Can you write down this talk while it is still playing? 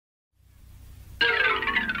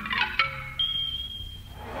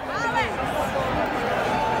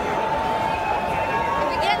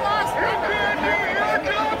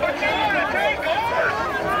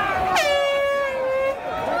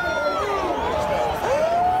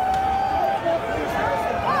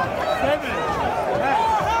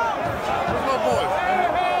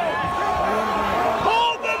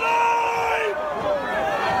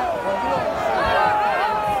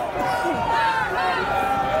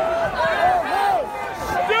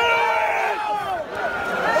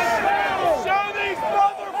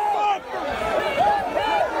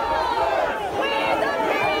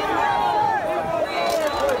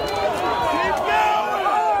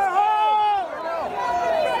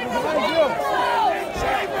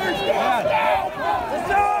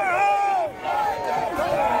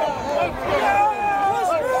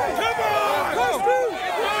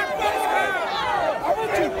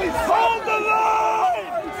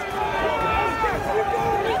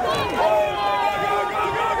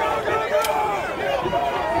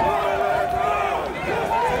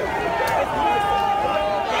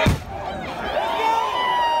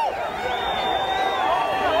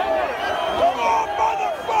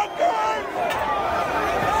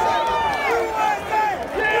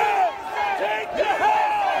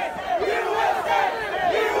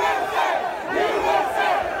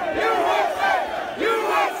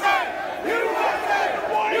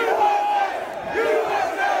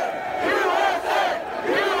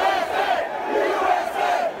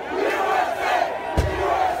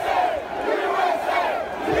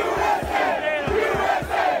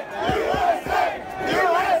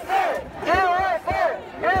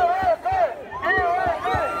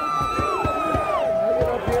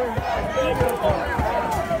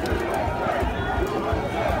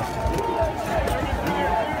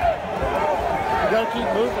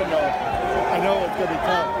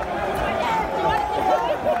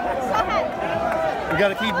got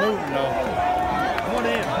to keep moving, though. Come on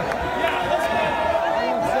in.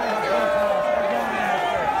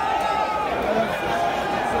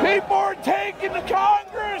 People are taking the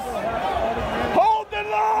Congress! Hold the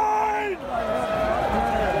line!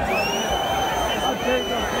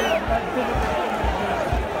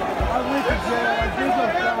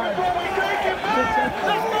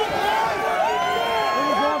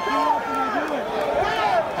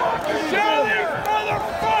 Show these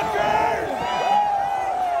motherfuckers!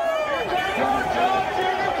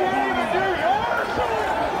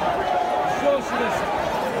 Socialist.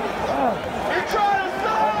 You're trying to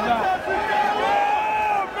stop us!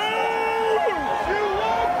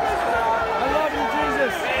 I love you,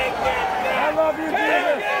 Jesus. I love you,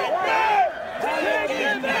 Jesus. Take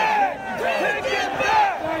it back! Take it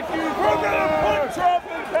back! Thank you. We're gonna put Trump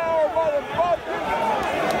in power, motherfuckers!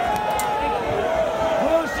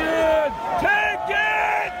 Bullshit! Take it!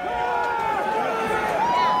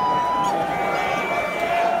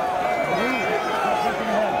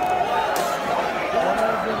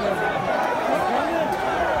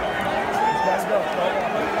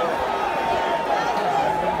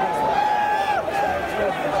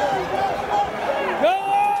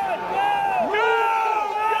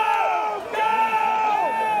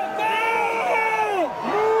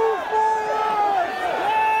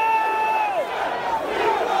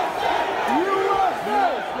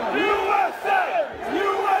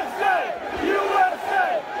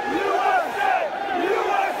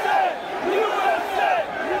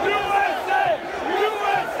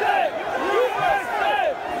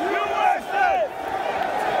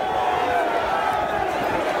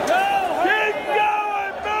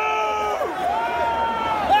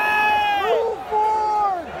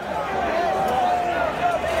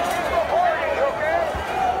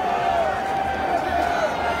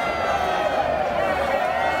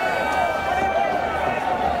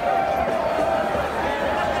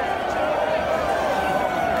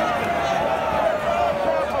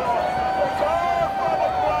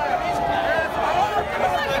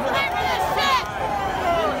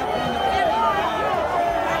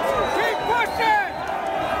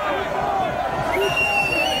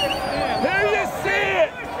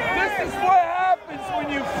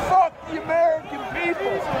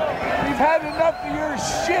 Had enough of your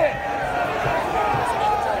shit.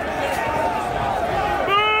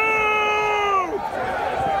 Move!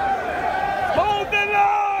 Hold the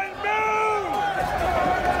line, move!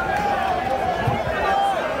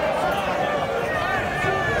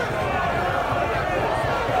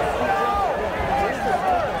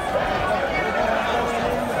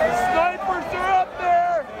 The snipers are up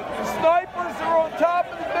there. The snipers are on top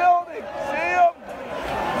of the building. See them?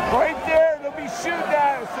 Right there. They'll be shooting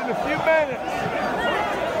at us in a few minutes.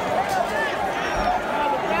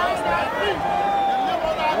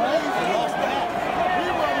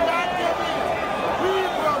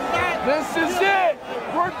 This is it.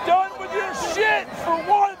 We're done with your shit for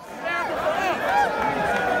once.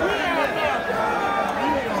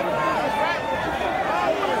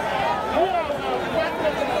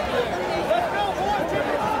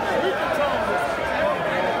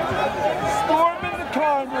 Storming the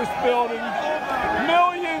Congress building.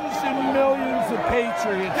 Millions and millions of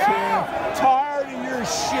patriots here, tired of your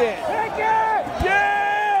shit. Take it!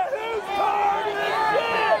 Yeah! Who's tired of this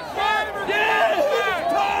shit? Yeah! Who's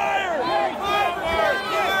tired?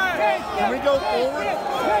 Can we go forward?